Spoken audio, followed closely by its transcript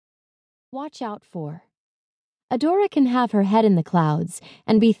Watch out for. Adora can have her head in the clouds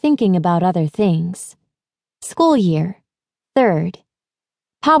and be thinking about other things. School year, 3rd.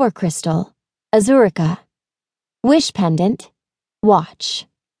 Power crystal, Azurica. Wish pendant, watch.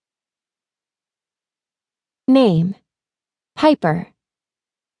 Name, Piper.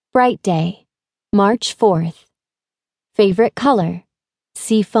 Bright day, March 4th. Favorite color,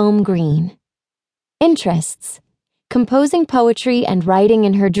 seafoam green. Interests, composing poetry and writing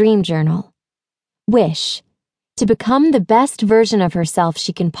in her dream journal. Wish, to become the best version of herself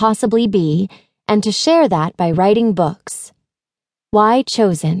she can possibly be and to share that by writing books. Why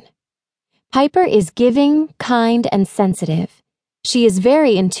chosen? Piper is giving, kind, and sensitive. She is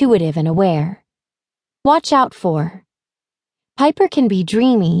very intuitive and aware. Watch out for. Piper can be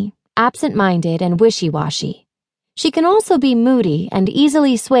dreamy, absent-minded, and wishy-washy. She can also be moody and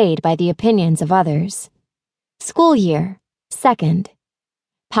easily swayed by the opinions of others. School year, 2nd.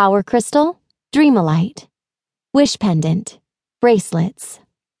 Power crystal, Dreamalite. Wish pendant, bracelets.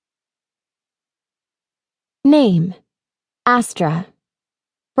 Name, Astra.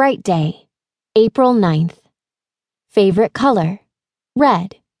 Bright day, April 9th. Favorite color,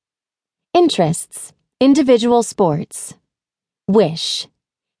 red. Interests, individual sports. Wish,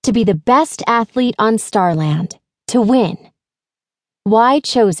 to be the best athlete on Starland, to win. Why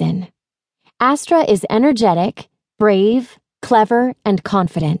chosen? Astra is energetic, brave, clever, and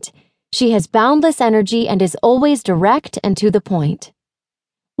confident. She has boundless energy and is always direct and to the point.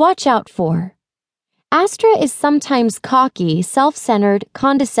 Watch out for. Astra is sometimes cocky, self-centered,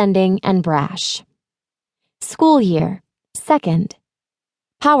 condescending, and brash. School year, 2nd.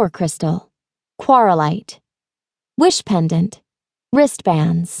 Power crystal, Quarrelite. Wish pendant,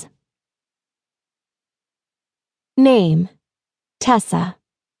 wristbands. Name, Tessa.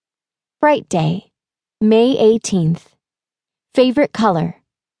 Bright day, May 18th. Favorite color,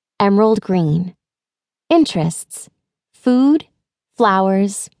 emerald green. Interests, food,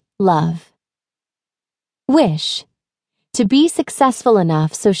 flowers, love. Wish, to be successful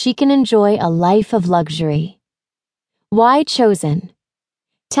enough so she can enjoy a life of luxury. Why chosen?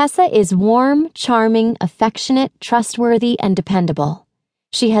 Tessa is warm, charming, affectionate, trustworthy, and dependable.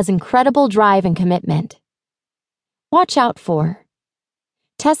 She has incredible drive and commitment. Watch out for.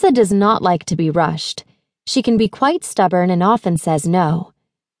 Tessa does not like to be rushed. She can be quite stubborn and often says no.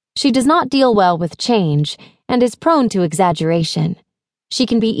 She does not deal well with change and is prone to exaggeration. She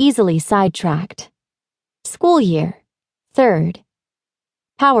can be easily sidetracked. School year, 3rd.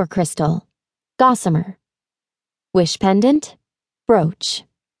 Power crystal, gossamer. Wish pendant, brooch.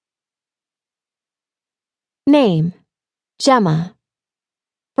 Name, Gemma.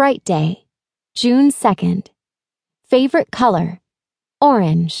 Bright day, June 2nd. Favorite color,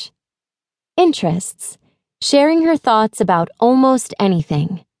 orange. Interests, sharing her thoughts about almost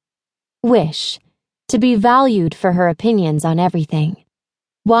anything. Wish, to be valued for her opinions on everything.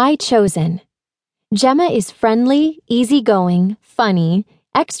 Why chosen? Gemma is friendly, easygoing, funny,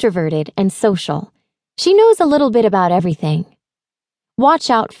 extroverted, and social. She knows a little bit about everything. Watch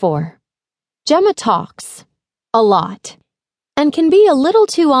out for. Gemma talks, a lot, and can be a little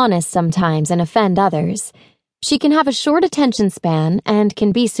too honest sometimes and offend others. She can have a short attention span and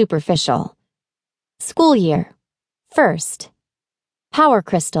can be superficial. School year, 1st. Power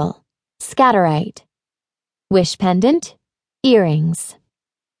crystal, scatterite. Wish pendant, earrings.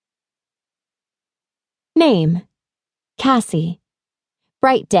 Name, Cassie.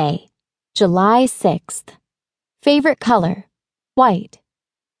 Bright day, July 6th. Favorite color, white.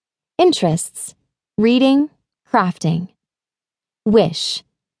 Interests, reading, crafting. Wish,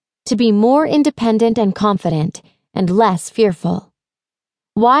 to be more independent and confident and less fearful.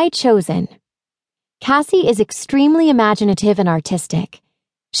 Why chosen? Cassie is extremely imaginative and artistic.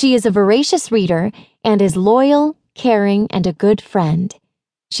 She is a voracious reader and is loyal, caring, and a good friend.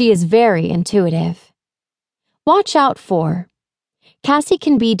 She is very intuitive. Watch out for. Cassie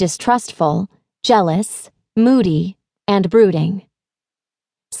can be distrustful, jealous, moody, and brooding.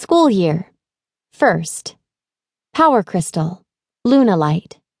 School year, 1st. Power crystal,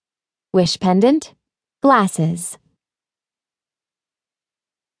 lunalite. Wish pendant, glasses.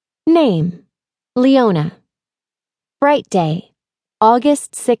 Name, Leona. Bright day,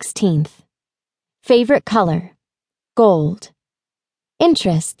 August 16th. Favorite color, gold.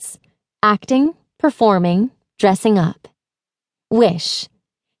 Interests, acting, performing, dressing up. Wish,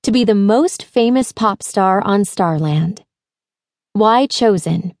 to be the most famous pop star on Starland. Why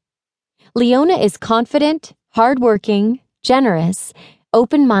chosen? Leona is confident, hardworking, generous,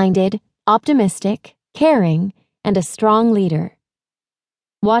 open-minded, optimistic, caring, and a strong leader.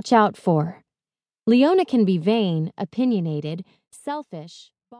 Watch out for. Leona can be vain, opinionated, selfish,